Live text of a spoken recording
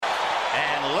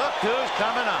And look who's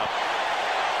coming up.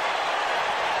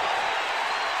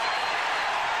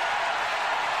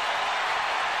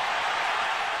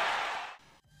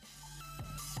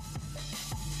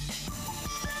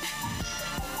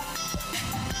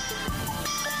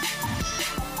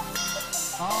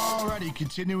 Alrighty,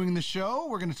 continuing the show,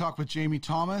 we're going to talk with Jamie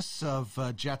Thomas of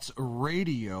Jets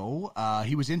Radio.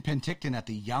 He was in Penticton at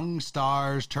the Young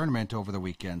Stars tournament over the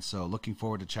weekend, so looking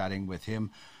forward to chatting with him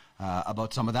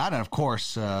about some of that. And of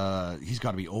course, he's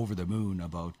got to be over the moon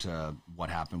about what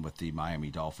happened with the Miami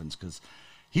Dolphins, because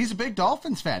he's a big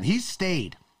Dolphins fan. He's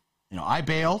stayed. You know, I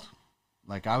bailed.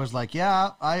 Like, I was like,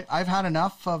 yeah, I've had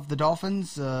enough of the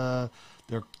Dolphins.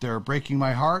 They're breaking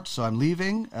my heart, so I'm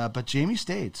leaving. But Jamie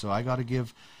stayed, so I got to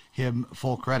give him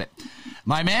full credit.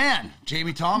 My man,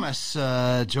 Jamie Thomas,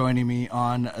 joining me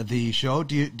on the show.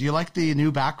 Do you like the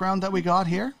new background that we got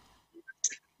here?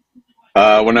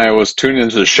 When I was tuning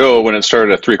into the show, when it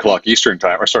started at 3 o'clock Eastern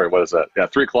time, or sorry, what is that? Yeah,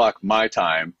 3 o'clock my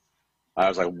time, I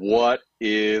was like, what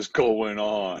is going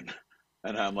on?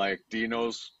 And I'm like,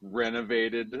 Dino's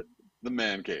renovated the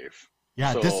man cave.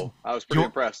 Yeah, so I was pretty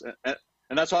impressed.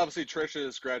 And that's obviously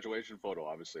Trisha's graduation photo,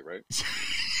 obviously, right?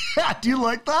 Yeah, do you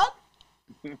like that?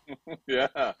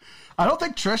 Yeah. I don't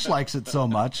think Trish likes it so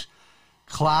much.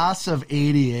 Class of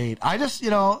 88.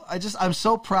 I'm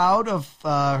so proud of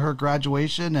her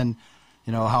graduation and,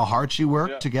 you know, how hard she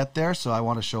worked to get there, so I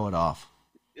want to show it off.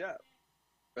 Yeah.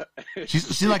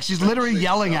 She's literally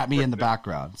yelling at me in the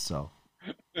background, so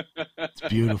it's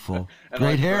beautiful.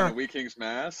 Great hair. A Wee King's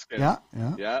mask. Yeah.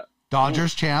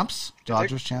 Dodgers champs.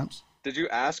 Did you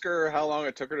ask her how long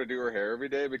it took her to do her hair every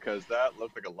day? Because that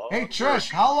looked like a long Hey,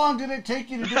 Trish, how long did it take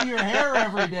you to do your hair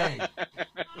every day?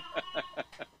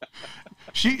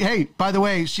 By the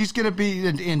way, she's going to be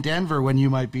in Denver when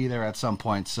you might be there at some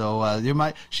point. So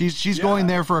she's going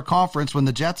there for a conference when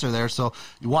the Jets are there. So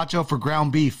you watch out for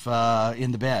ground beef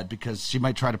in the bed, because she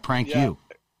might try to prank you.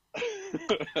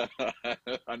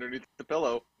 Underneath the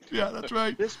pillow. Yeah, that's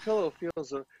right. This pillow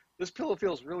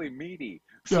feels really meaty.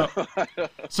 Yeah.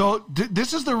 So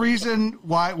this is the reason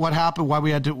what happened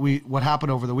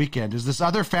over the weekend is this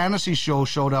other fantasy show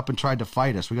showed up and tried to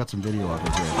fight us. We got some video of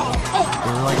it here.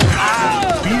 They were like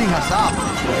beating us up,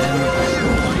 and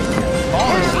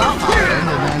all this stuff happened,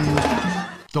 and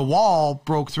then the wall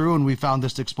broke through, and we found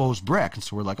this exposed brick, and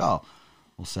so we're like, oh,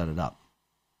 we'll set it up.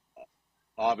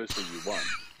 Obviously, you won.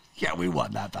 Yeah, we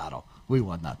won that battle.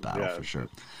 For sure.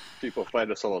 People fight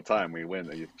us all the time. We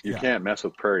win. You can't mess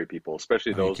with prairie people,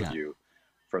 especially those of you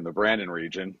from the Brandon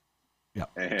region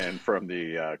and from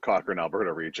the Cochrane,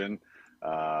 Alberta region.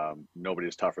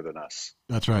 Nobody's tougher than us.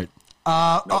 That's right.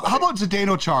 How about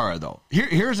Zdeno Chara, though?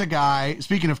 Here's a guy,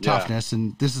 speaking of toughness,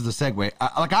 and this is the segue.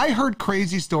 I heard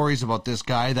crazy stories about this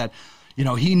guy that, you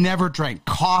know, he never drank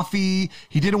coffee.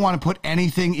 He didn't want to put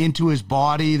anything into his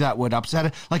body that would upset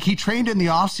it. Like, he trained in the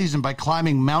offseason by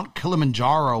climbing Mount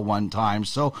Kilimanjaro one time.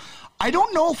 So I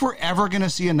don't know if we're ever going to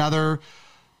see another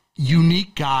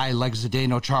unique guy like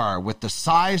Zdeno Chara with the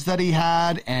size that he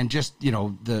had and just, you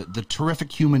know, the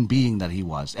terrific human being that he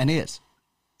was and is.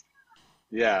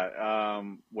 Yeah.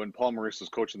 When Paul Maurice was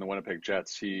coaching the Winnipeg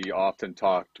Jets, he often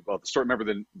talked about the story.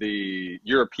 Remember the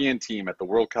European team at the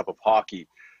World Cup of Hockey?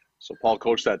 So Paul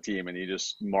coached that team, and he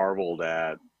just marveled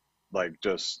at, like,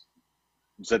 just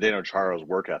Zdeno Chara's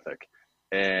work ethic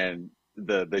and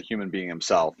the human being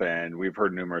himself. And we've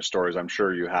heard numerous stories, I'm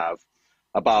sure you have,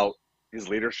 about his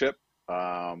leadership,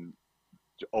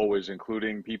 always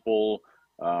including people,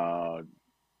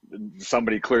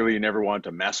 somebody clearly you never wanted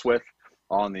to mess with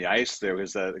on the ice.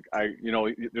 There's a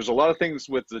lot of things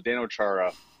with Zdeno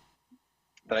Chara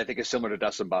that I think is similar to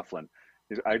Dustin Byfuglien.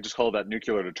 I just call that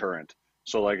nuclear deterrent.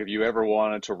 So, like, if you ever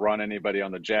wanted to run anybody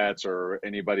on the Jets or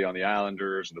anybody on the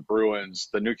Islanders or the Bruins,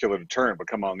 the nuclear deterrent would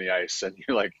come on the ice, and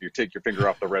you take your finger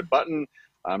off the red button.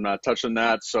 I'm not touching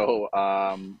that. So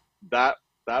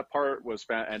that part was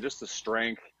and just the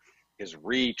strength, his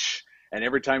reach, and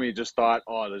every time you just thought,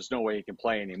 oh, there's no way he can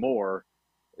play anymore.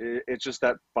 It's just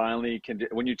that finally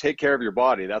when you take care of your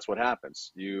body, that's what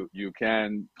happens. You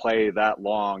can play that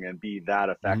long and be that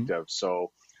effective. Mm-hmm.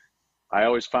 So I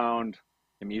always found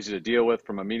him easy to deal with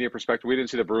from a media perspective. We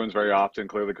didn't see the Bruins very often,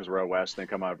 clearly, because we're out west. They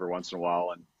come out every once in a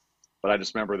while, but I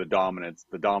just remember the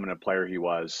dominant player he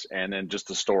was, and then just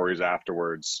the stories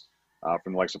afterwards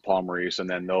from the likes of Paul Maurice, and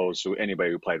then anybody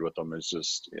who played with him is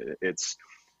just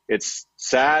it's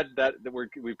sad that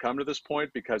we've come to this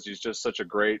point, because he's just such a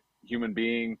great human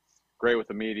being, great with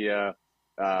the media,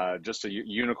 just a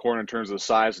unicorn in terms of the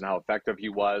size and how effective he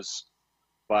was.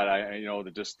 But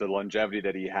the longevity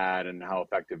that he had and how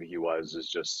effective he was is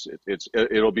just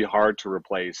it'll be hard to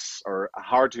replace or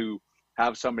hard to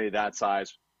have somebody that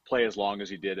size play as long as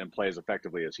he did and play as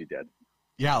effectively as he did.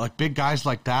 Yeah, like big guys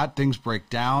like that, things break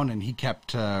down, and he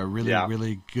kept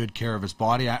really good care of his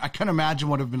body. I can imagine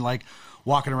what it would have been like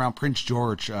walking around Prince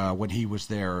George when he was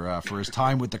there for his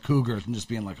time with the Cougars and just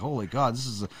being like, holy God, this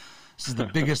is the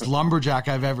biggest lumberjack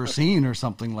I've ever seen, or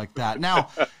something like that. Now,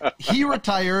 he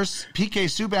retires, PK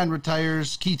Subban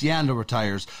retires, Keith Yandle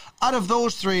retires. Out of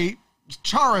those three,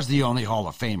 Chara's the only Hall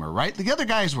of Famer, right? The other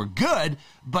guys were good,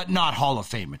 but not Hall of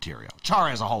Fame material.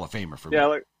 Chara is a Hall of Famer for me. Yeah,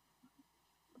 like,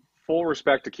 full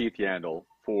respect to Keith Yandle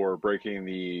for breaking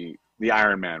the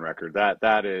Ironman record.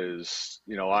 That is,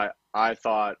 I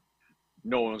thought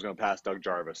no one was going to pass Doug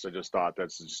Jarvis. I just thought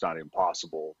that's just not even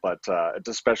possible. But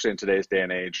especially in today's day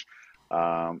and age,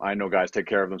 I know guys take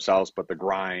care of themselves, but the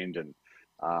grind and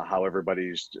how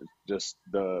everybody's just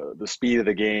the speed of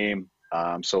the game.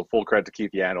 So full credit to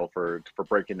Keith Yandle for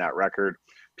breaking that record.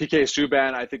 PK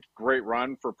Subban, I think great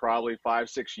run for probably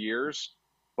 5-6 years,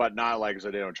 but not like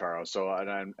Zdeno Chara. So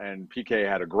and PK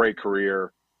had a great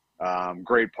career,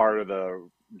 great part of the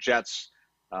Jets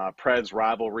Preds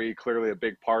rivalry, clearly a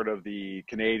big part of the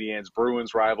Canadiens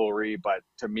Bruins rivalry. But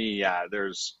to me,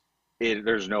 there's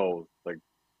no, like,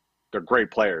 they're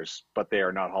great players, but they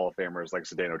are not Hall of Famers like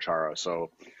Zdeno Chara.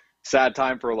 So sad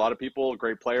time for a lot of people,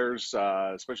 great players,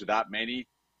 especially that many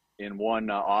in one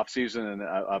off season, and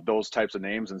of those types of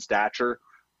names and stature.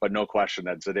 But no question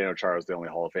that Zdeno Chara is the only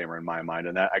Hall of Famer in my mind.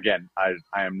 And that, again,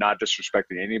 I am not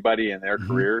disrespecting anybody in their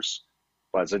careers,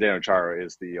 but Zdeno Chara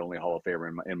is the only Hall of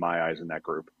Famer in my eyes in that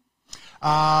group.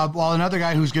 Well, another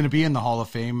guy who's going to be in the Hall of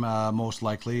Fame, most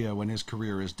likely when his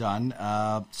career is done,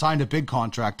 signed a big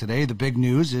contract today. The big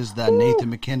news is that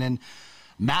Nathan MacKinnon,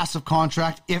 massive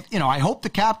contract. I hope the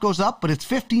cap goes up, but it's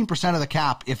 15% of the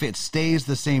cap if it stays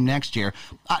the same next year.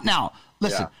 Now,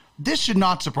 listen. Yeah. This should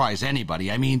not surprise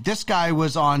anybody. I mean, this guy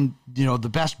was on, the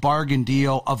best bargain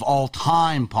deal of all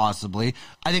time, possibly.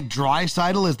 I think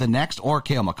Draisaitl is the next, or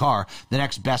Cale Makar, the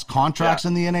next best contracts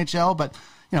in the NHL. But,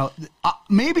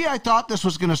 maybe I thought this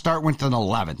was going to start with an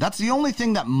 11. That's the only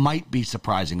thing that might be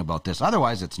surprising about this.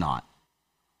 Otherwise, it's not.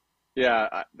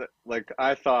 Yeah,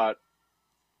 I thought,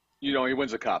 he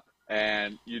wins a cup,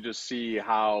 and you just see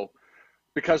how,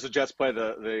 because the Jets play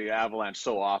the Avalanche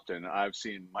so often, I've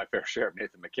seen my fair share of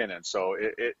Nathan MacKinnon. So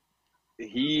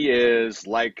he is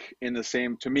like in the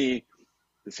same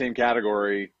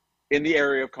category in the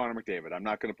area of Connor McDavid. I'm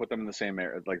not going to put them in the same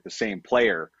area, like the same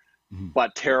player,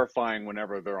 but terrifying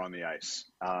whenever they're on the ice.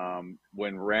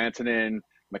 When Rantanen,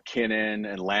 MacKinnon,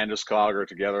 and Landeskog are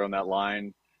together on that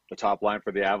line, the top line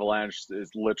for the Avalanche, it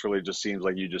literally just seems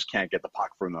like you just can't get the puck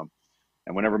from them.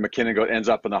 And whenever MacKinnon ends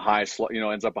up in the high,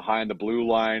 ends up behind the blue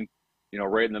line,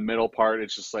 right in the middle part,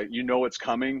 it's just like, it's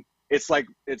coming. It's like,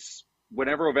 it's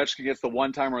whenever Ovechkin gets the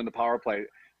one-timer in the power play,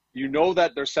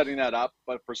 that they're setting that up,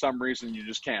 but for some reason you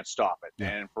just can't stop it. Yeah.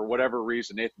 And for whatever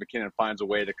reason, Nathan MacKinnon finds a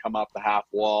way to come up the half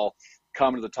wall,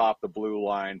 come to the top of the blue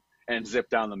line, and zip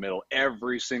down the middle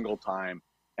every single time.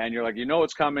 And you're like,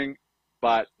 it's coming,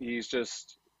 but he's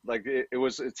just like,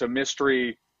 it's a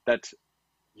mystery that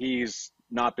he's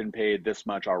not been paid this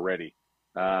much already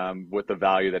with the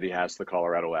value that he has to the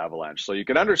Colorado Avalanche. So you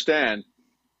can understand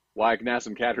why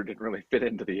Nazem Kadri didn't really fit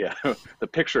into the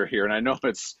picture here. And I know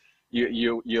it's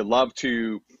you love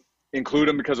to include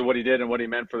him because of what he did and what he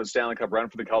meant for the Stanley Cup run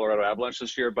for the Colorado Avalanche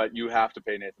this year, but you have to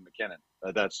pay Nathan MacKinnon.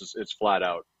 It's flat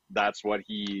out. That's what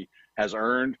he has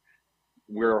earned.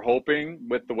 We're hoping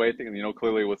with the way things,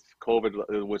 clearly with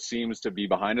COVID, what seems to be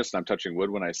behind us, and I'm touching wood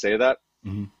when I say that,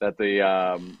 that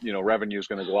the, revenue is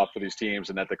going to go up for these teams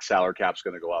and that the salary cap is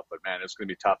going to go up. But, man, it's going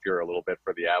to be tough here a little bit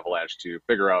for the Avalanche to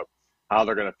figure out how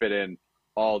they're going to fit in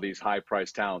all these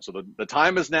high-priced talents. So the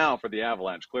time is now for the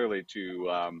Avalanche, clearly,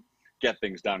 to get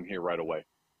things done here right away.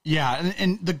 Yeah,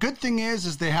 and the good thing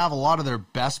is they have a lot of their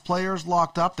best players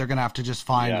locked up. They're going to have to just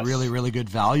find really, really good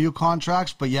value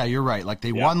contracts. But, yeah, you're right. Like,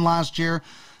 they won last year.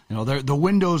 The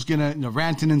window's going to,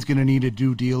 Rantanen's going to need a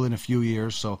due deal in a few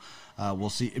years. So we'll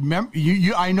see.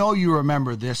 I know you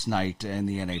remember this night in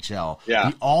the NHL. Yeah.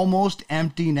 The almost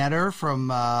empty netter from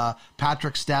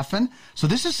Patrick Steffen. So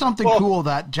this is something cool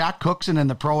that Jack Cookson and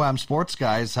the Pro-Am Sports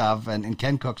guys have, and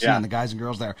Ken Cookson and the guys and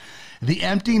girls there. The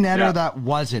empty netter that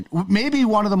wasn't. Maybe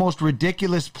one of the most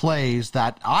ridiculous plays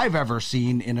that I've ever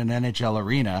seen in an NHL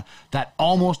arena, that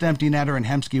almost empty netter, and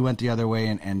Hemsky went the other way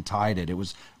and tied it. It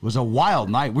was a wild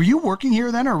night. Were you working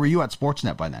here then, or were you at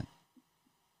Sportsnet by then?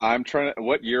 I'm trying to.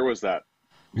 What year was that?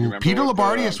 Peter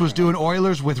Labardius was doing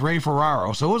Oilers with Ray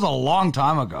Ferraro, so it was a long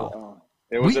time ago.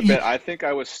 It was a bit. I think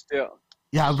I was still.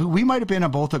 Yeah, we might have been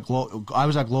at both I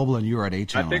was at Global and you were at A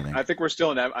Channel. I think we're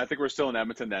still in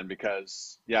Edmonton then,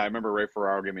 because I remember Ray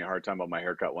Ferraro gave me a hard time about my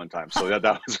haircut one time, so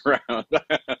that was around.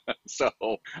 So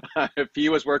if he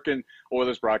was working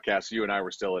Oilers broadcast, you and I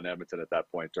were still in Edmonton at that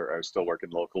point, or I was still working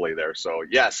locally there. So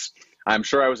yes, I'm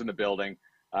sure I was in the building.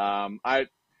 You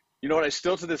know what? I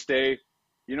still to this day,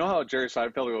 you know how Jerry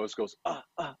Seinfeld always goes,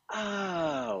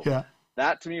 oh. Yeah.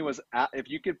 That to me was, if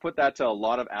you could put that to a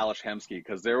lot of Ales Hemsky,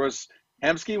 because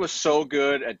Hemsky was so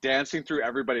good at dancing through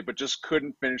everybody, but just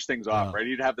couldn't finish things off, right?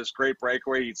 He'd have this great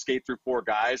breakaway. He'd skate through 4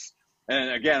 guys.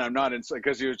 And again, I'm not in,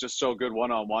 because he was just so good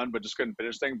one-on-one, but just couldn't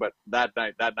finish things. But that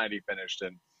night he finished.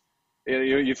 And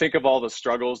you think of all the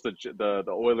struggles that the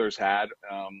Oilers had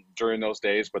during those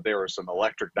days, but there were some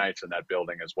electric nights in that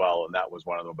building as well. And that was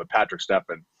one of them. But Patrick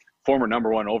Steffen, former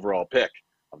 #1 overall pick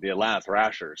of the Atlanta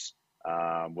Thrashers,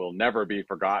 will never be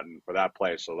forgotten for that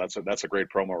play. So that's a great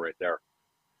promo right there.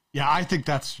 Yeah, I think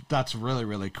that's really,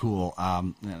 really cool.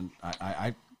 And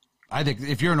I think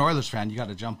if you're an Oilers fan, you got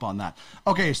to jump on that.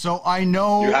 Okay, so I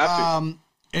know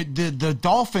the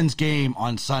Dolphins game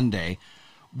on Sunday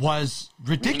was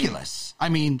ridiculous. I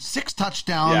mean, 6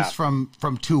 touchdowns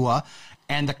from Tua,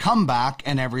 and the comeback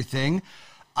and everything.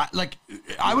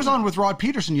 I was on with Rod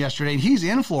Peterson yesterday, and he's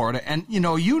in Florida, and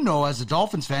as a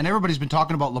Dolphins fan, everybody's been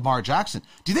talking about Lamar Jackson.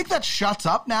 Do you think that shuts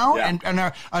up now? Yeah.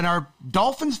 And are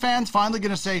Dolphins fans finally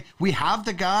going to say, we have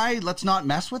the guy, let's not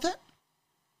mess with it?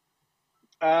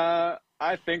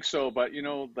 I think so, but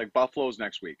Buffalo's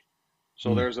next week,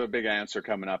 so there's a big answer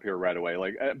coming up here right away.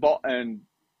 And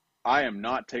I am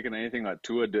not taking anything that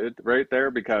Tua did right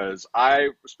there, because I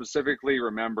specifically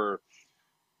remember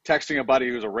texting a buddy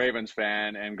who's a Ravens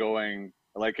fan and going,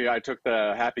 I took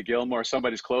the Happy Gilmore,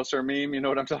 somebody's closer meme, you know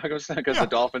what I'm talking about? Because the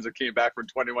Dolphins had came back from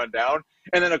 21 down.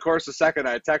 And then, of course, the second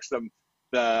I text them,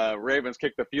 the Ravens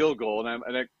kicked the field goal.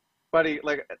 And buddy,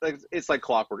 it's like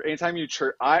clockwork. Anytime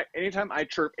I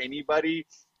chirp anybody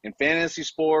in fantasy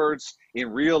sports, in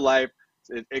real life,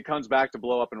 it comes back to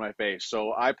blow up in my face.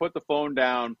 So I put the phone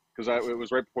down, because it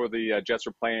was right before the Jets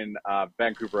were playing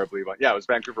Vancouver, I believe. Yeah, it was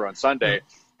Vancouver on Sunday.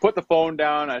 Put the phone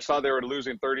down. I saw they were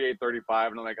losing 38-35,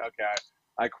 and I'm like, okay,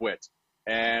 I quit.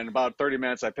 And about 30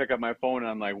 minutes, I pick up my phone,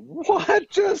 and I'm like, what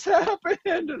just happened?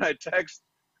 And I text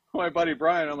my buddy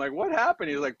Brian. I'm like, what happened?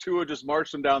 He's like, Tua just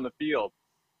marched them down the field.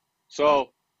 So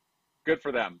good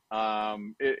for them.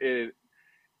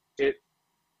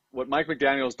 What Mike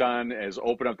McDaniel's done is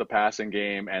open up the passing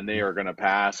game, and they are going to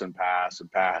pass and pass and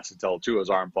pass until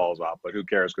Tua's arm falls off. But who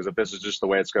cares? Because if this is just the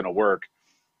way it's going to work,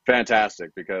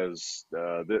 fantastic. Because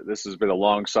this has been a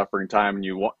long-suffering time,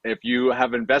 and if you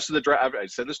have invested the draft, I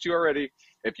said this to you already.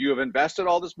 If you have invested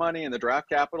all this money in the draft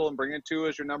capital and bringing Tua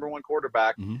as your #1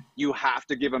 quarterback, you have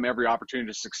to give him every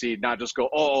opportunity to succeed. Not just go,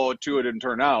 oh, Tua didn't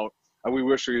turn out, and we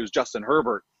wish he was Justin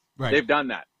Herbert. Right. They've done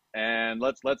that, and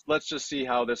let's just see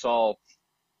how this all.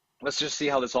 Let's just see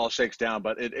how this all shakes down.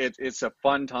 But it's a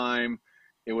fun time.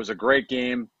 It was a great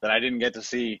game that I didn't get to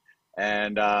see.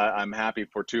 And I'm happy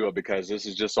for Tua, because this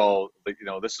is just all,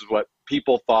 this is what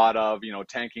people thought of,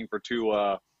 tanking for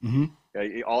Tua.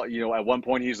 At one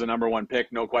point he's the #1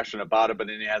 pick, no question about it. But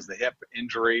then he has the hip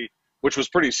injury, which was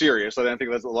pretty serious. I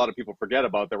think that's a lot of people forget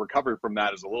about. The recovery from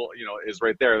that is is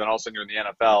right there. Then all of a sudden you're in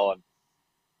the NFL and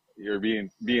you're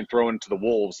being thrown to the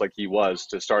wolves like he was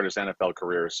to start his NFL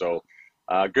career. So,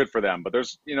 good for them. But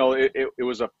there's, it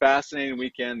was a fascinating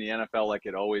weekend, the NFL, like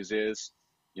it always is.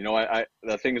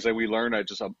 The thing is that we learned,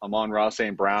 Amon-Ra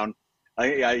St. Brown,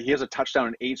 he has a touchdown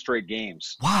in 8 straight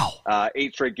games. Wow.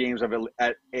 8 straight games of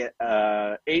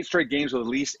 8 straight games with at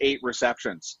least 8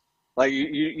 receptions.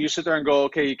 You sit there and go,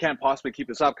 okay, you can't possibly keep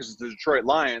this up because it's the Detroit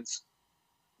Lions.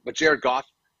 But Jared Goff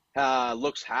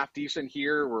looks half decent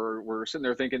here. We're sitting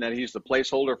there thinking that he's the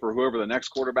placeholder for whoever the next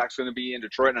quarterback's going to be in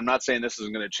Detroit. And I'm not saying this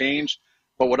isn't going to change,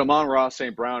 but what Amon-Ra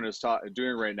St. Brown is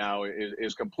doing right now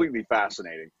is completely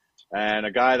fascinating. And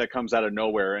a guy that comes out of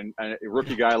nowhere, and a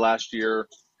rookie guy last year.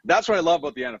 That's what I love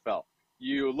about the NFL.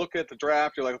 You look at the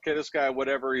draft, you're like, okay, this guy,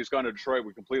 whatever, he's gone to Detroit,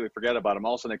 we completely forget about him.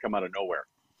 All of a sudden, they come out of nowhere.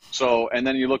 So, and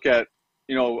then you look at,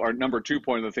 our #2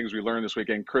 point of the things we learned this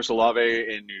weekend, Chris Olave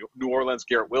in New Orleans,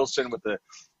 Garrett Wilson with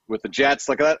the Jets.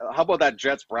 Like that. How about that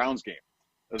Jets-Browns game?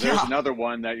 There's another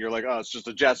one that you're like, oh, it's just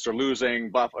the Jets are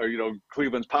losing.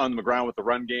 Cleveland's pounding the ground with the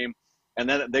run game. And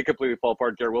then they completely fall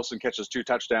apart. Garrett Wilson catches 2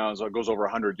 touchdowns, goes over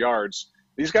 100 yards.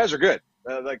 These guys are good,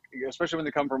 especially when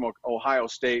they come from Ohio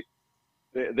State.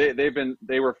 They've been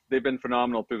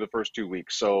phenomenal through the first 2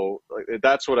 weeks. So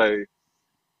that's what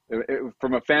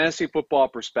from a fantasy football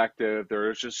perspective, there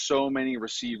is just so many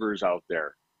receivers out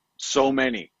there, so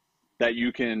many. that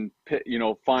you can,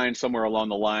 find somewhere along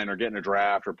the line or get in a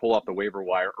draft or pull off the waiver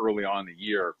wire early on in the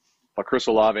year. But Chris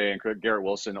Olave and Garrett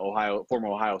Wilson, former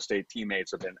Ohio State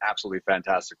teammates, have been absolutely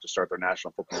fantastic to start their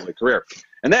National Football League career.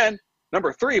 And then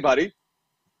number 3, buddy,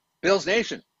 Bills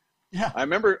Nation. Yeah. I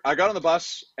remember I got on the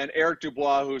bus, and Eric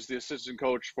Dubois, who's the assistant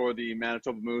coach for the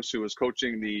Manitoba Moose, who was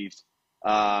coaching the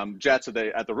Jets at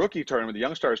the rookie tournament, the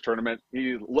Young Stars tournament,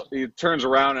 he turns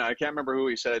around, and I can't remember who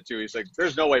he said it to. He's like,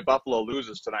 "There's no way Buffalo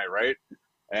loses tonight, right?"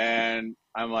 And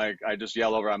I'm like, I just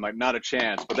yell over. I'm like, "Not a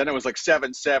chance." But then it was like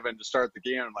 7-7 to start the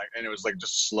game. I'm like, and it was like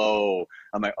just slow.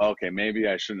 I'm like, okay, maybe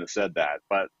I shouldn't have said that.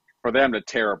 But for them to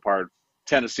tear apart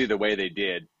Tennessee the way they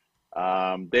did,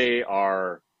 they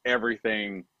are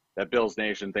everything that Bills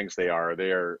Nation thinks they are.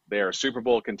 They are Super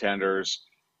Bowl contenders.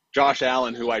 Josh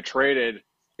Allen, who I traded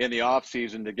in the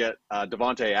offseason to get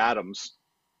Devontae Adams.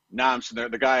 Now I'm sitting there.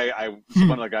 The guy,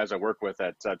 one of the guys I work with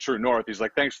at True North, he's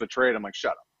like, "Thanks for the trade." I'm like,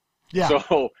 "Shut up." Yeah.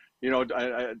 So,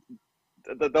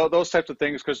 those types of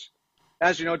things, because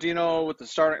as you know, Dino, with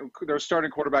there's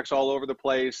starting quarterbacks all over the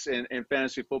place in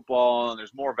fantasy football, and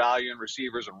there's more value in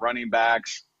receivers and running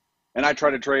backs. And I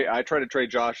tried to trade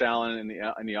Josh Allen in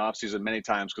the offseason many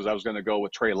times because I was going to go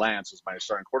with Trey Lance as my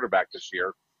starting quarterback this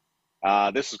year.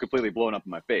 This is completely blown up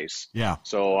in my face. Yeah.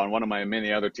 So on one of my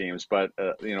many other teams, but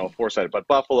foresight. But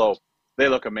Buffalo, they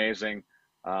look amazing.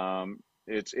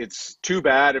 It's too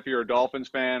bad if you're a Dolphins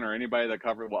fan or anybody that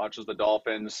watches the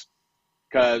Dolphins,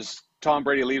 because Tom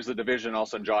Brady leaves the division, all of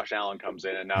a sudden Josh Allen comes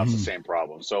in, and now it's the same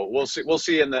problem. So we'll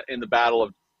see in the battle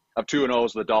of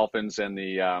 2-0s, the Dolphins and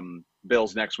the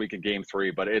Bills next week in Game 3.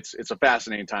 But it's a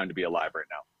fascinating time to be alive right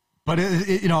now. But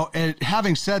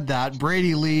having said that,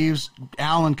 Brady leaves,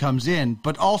 Allen comes in,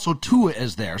 but also Tua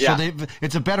is there. Yeah. So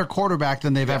it's a better quarterback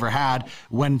than they've ever had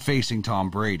when facing Tom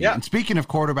Brady. Yeah. And speaking of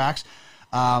quarterbacks,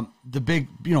 one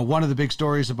of the big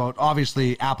stories about,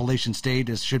 obviously, Appalachian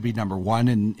State should be number 1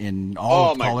 in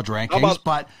all of college rankings.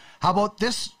 But how about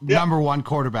this number 1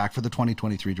 quarterback for the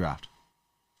 2023 draft?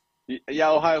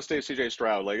 Yeah, Ohio State, C.J.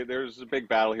 Stroud. Like, there's a big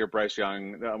battle here. Bryce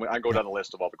Young. I go down the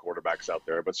list of all the quarterbacks out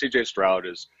there, but C.J. Stroud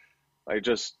is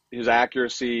just his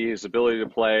accuracy, his ability to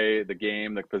play the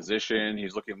game, the position.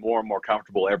 He's looking more and more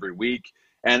comfortable every week.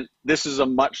 And this is a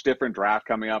much different draft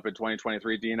coming up in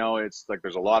 2023, Dino. It's like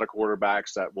there's a lot of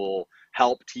quarterbacks that will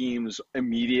help teams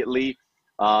immediately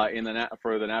for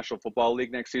the National Football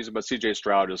League next season. But C.J.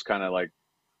 Stroud is kind of like,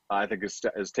 I think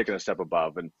is taking a step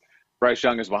above. And Bryce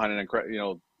Young is behind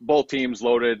both teams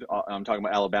loaded. I'm talking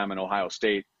about Alabama and Ohio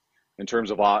State in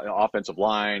terms of offensive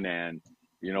line and,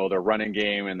 their running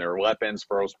game and their weapons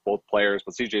for both players.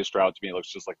 But C.J. Stroud, to me,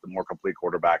 looks just like the more complete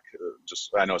quarterback.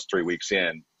 I know it's 3 weeks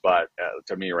in, but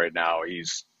to me right now,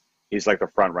 he's like the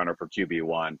front runner for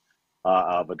QB1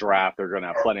 of a draft. They're going to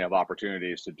have plenty of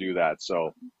opportunities to do that.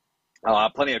 So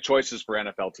plenty of choices for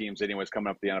NFL teams anyways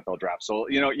coming up the NFL draft. So,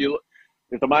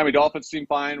 if the Miami Dolphins seem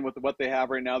fine with what they have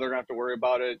right now, they're going to have to worry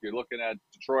about it. You're looking at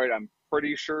Detroit. I'm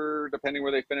pretty sure, depending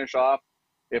where they finish off,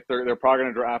 if they're probably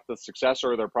going to draft the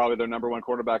successor, they're probably their number 1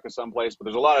 quarterback at some place. But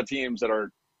there's a lot of teams that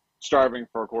are starving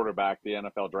for a quarterback. The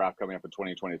NFL draft coming up in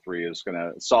 2023 is going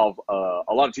to solve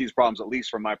a lot of teams' problems, at least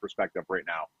from my perspective right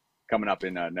now, coming up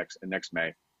in next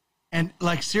May. And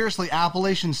seriously,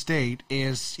 Appalachian State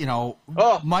is,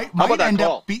 might end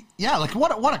up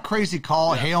what a crazy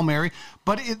call, Hail Mary.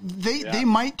 But they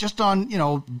might just on,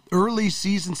 early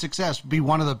season success be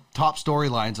one of the top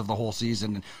storylines of the whole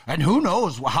season. And who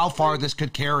knows how far this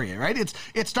could carry it, right?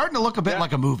 It's starting to look a bit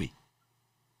like a movie.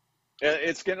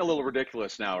 It's getting a little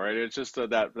ridiculous now, right? It's just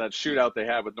that shootout they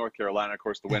had with North Carolina, of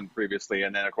course, the win previously,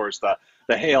 and then of course the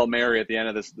Hail Mary at the end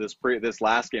of this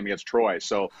last game against Troy.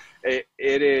 So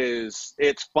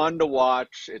it's fun to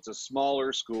watch. It's a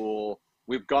smaller school.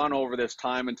 We've gone over this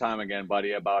time and time again,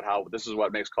 buddy, about how this is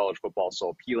what makes college football so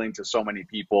appealing to so many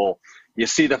people. You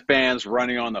see the fans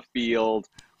running on the field,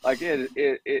 like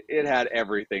it had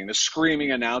everything. The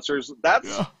screaming announcers.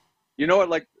 You know what,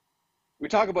 like. We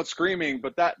talk about screaming,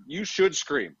 but that you should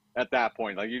scream at that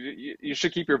point. Like you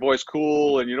should keep your voice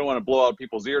cool, and you don't want to blow out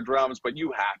people's eardrums, but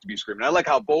you have to be screaming. I like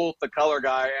how both the color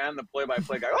guy and the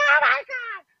play-by-play guy,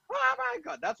 oh my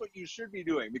God, that's what you should be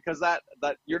doing, because that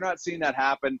you're not seeing that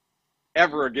happen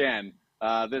ever again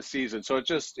this season. So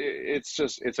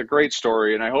it's a great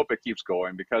story, and I hope it keeps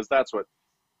going, because that's what.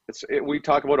 We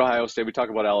talk about Ohio State, we talk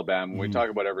about Alabama, we talk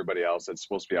about everybody else that's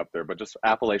supposed to be up there, but just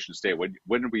Appalachian State,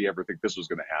 when did we ever think this was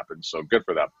going to happen? So good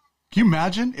for them. Can you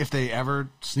imagine if they ever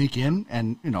sneak in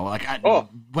and,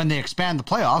 when they expand the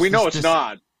playoffs? We know it's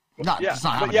not. It's not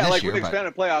happening this year, with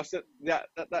expanded playoffs,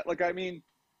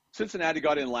 Cincinnati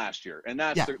got in last year, and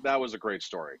that was a great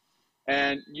story.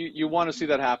 And you want to see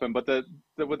that happen, but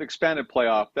with expanded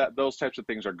playoff, those types of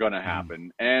things are going to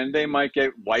happen, and they might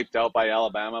get wiped out by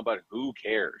Alabama, but who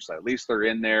cares? At least they're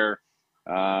in there.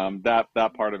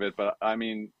 That part of it, but I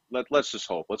mean, let's just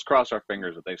hope. Let's cross our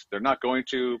fingers that they're not going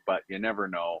to, but you never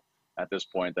know at this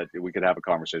point that we could have a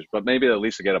conversation. But maybe at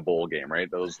least to get a bowl game, right?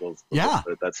 Those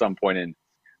at some point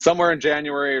somewhere in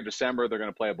January or December, they're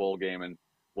going to play a bowl game, and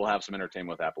we'll have some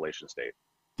entertainment with Appalachian State.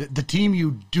 The team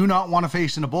you do not want to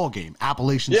face in a bowl game,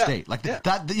 Appalachian State.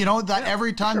 That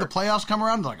every time the playoffs come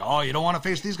around, they're like, oh, you don't want to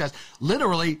face these guys.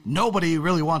 Literally, nobody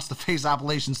really wants to face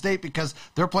Appalachian State because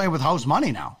they're playing with house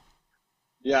money now.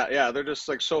 Yeah, they're just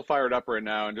like so fired up right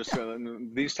now, and just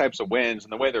these types of wins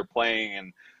and the way they're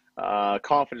playing, and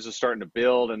confidence is starting to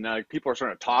build, and now people are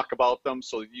starting to talk about them,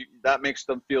 so that makes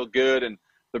them feel good, and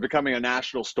they're becoming a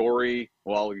national story.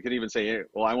 Well, you could even say,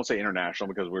 well, I won't say international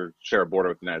because we share a border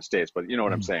with the United States, but you know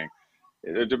what I'm saying.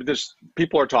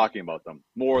 People are talking about them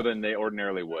more than they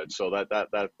ordinarily would, so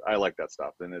that I like that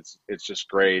stuff, and it's just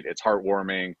great. It's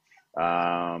heartwarming.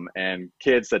 And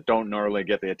kids that don't normally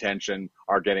get the attention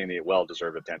are getting the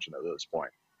well-deserved attention at this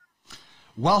point.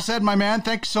 Well said, my man.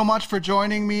 Thanks so much for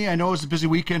joining me. I know it was a busy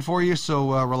weekend for you,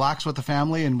 so relax with the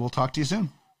family, and we'll talk to you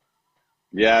soon.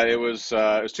 Yeah, it was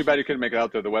too bad you couldn't make it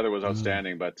out there. The weather was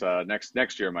outstanding, but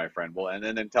next year, my friend. Well, and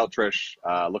then tell Trish,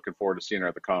 looking forward to seeing her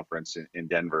at the conference in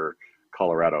Denver,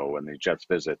 Colorado, when the Jets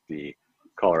visit the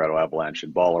Colorado Avalanche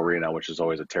in Ball Arena, which is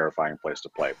always a terrifying place to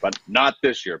play. But not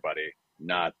this year, buddy.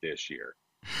 Not this year.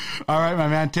 All right, my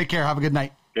man. Take care. Have a good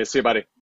night. Okay, see you, buddy.